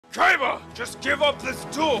Kaiba, just give up this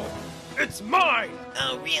duel. It's mine.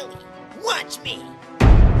 Oh, really? Watch me.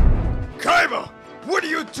 Kaiba, what are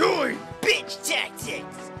you doing? Bitch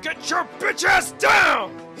tactics. Get your bitch ass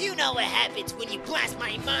down. You know what happens when you blast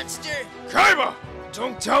my monster? Kaiba,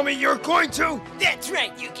 don't tell me you're going to. That's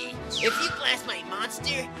right, Yugi. If you blast my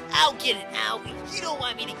monster, I'll get an owie. You don't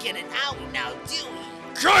want me to get an owie now, do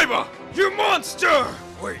you? Kaiba, you monster!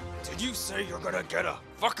 Wait, did you say you're gonna get a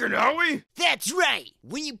fucking owie? That's right.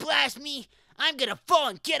 When you blast me, I'm gonna fall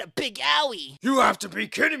and get a big owie. You have to be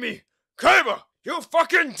kidding me. Kaiba, you'll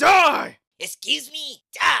fucking die! Excuse me?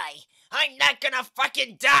 Die? I'm not gonna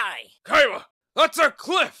fucking die. Kaiba, that's a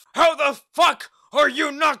cliff. How the fuck are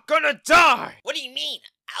you not gonna die? What do you mean?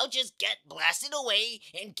 I'll just get blasted away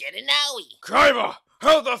and get an owie. Kaiba,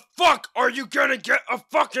 how the fuck are you gonna get a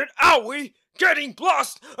fucking owie getting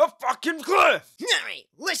blast a fucking cliff? Alright,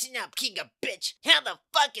 listen up, king of bitch. How the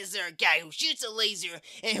fuck is there a guy who shoots a laser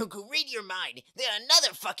and who could read your mind, then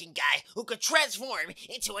another fucking guy who could transform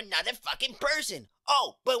into another fucking person?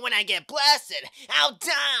 Oh, but when I get blasted, I'll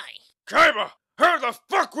die. Kaiba, how the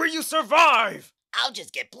fuck will you survive? I'll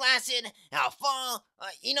just get blasted, I'll fall.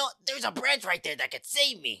 There's a branch right there that could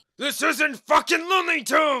save me. This isn't fucking Looney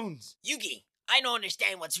Tunes! Yugi, I don't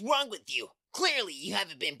understand what's wrong with you. Clearly, you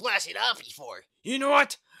haven't been blasted off before. You know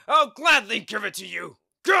what? I'll gladly give it to you.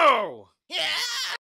 Go! Yeah!